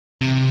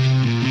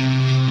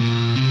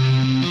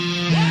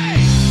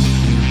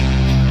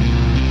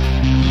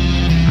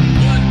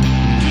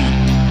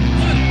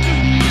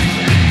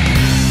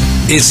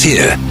It's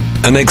here,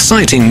 an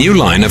exciting new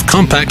line of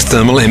compact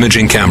thermal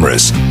imaging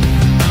cameras.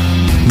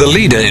 The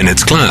leader in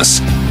its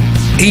class,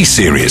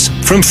 E-Series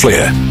from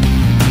Flir,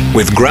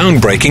 with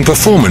groundbreaking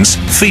performance,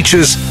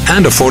 features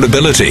and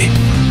affordability.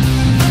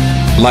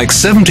 Like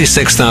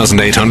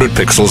 76,800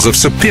 pixels of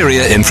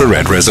superior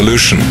infrared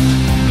resolution,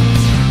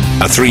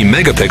 a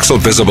 3-megapixel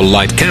visible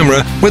light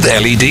camera with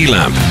LED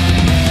lamp,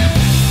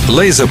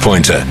 laser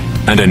pointer,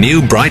 and a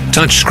new bright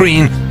touch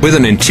screen with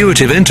an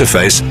intuitive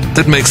interface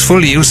that makes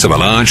full use of a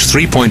large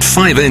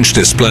 3.5-inch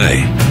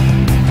display.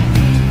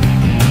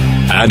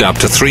 Add up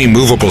to 3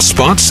 movable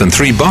spots and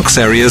 3 box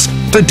areas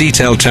for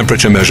detailed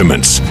temperature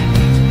measurements.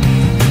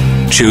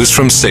 Choose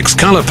from 6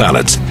 color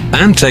palettes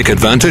and take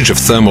advantage of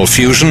thermal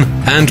fusion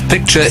and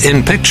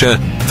picture-in-picture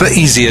for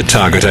easier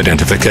target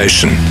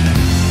identification.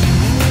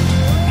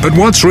 But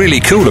what's really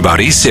cool about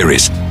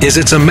E-Series is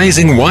its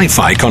amazing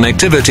Wi-Fi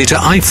connectivity to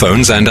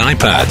iPhones and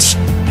iPads.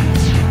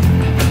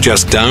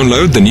 Just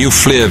download the new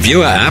Flir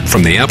Viewer app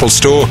from the Apple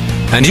Store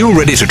and you're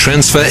ready to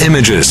transfer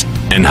images,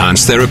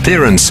 enhance their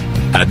appearance,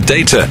 add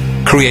data,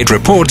 create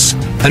reports,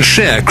 and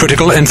share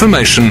critical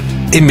information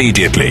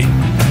immediately.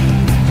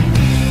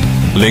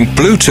 Link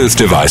Bluetooth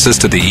devices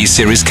to the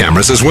E-Series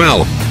cameras as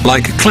well,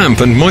 like clamp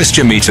and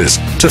moisture meters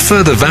to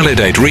further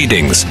validate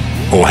readings,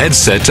 or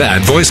headset to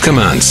add voice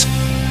commands.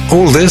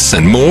 All this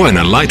and more in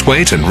a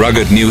lightweight and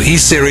rugged new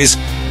E-Series,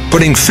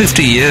 putting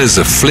 50 years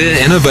of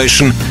Flir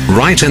innovation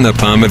right in the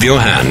palm of your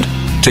hand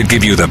to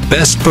give you the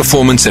best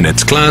performance in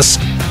its class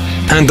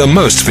and the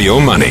most for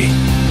your money.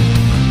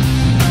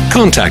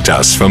 Contact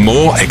us for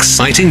more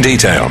exciting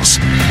details.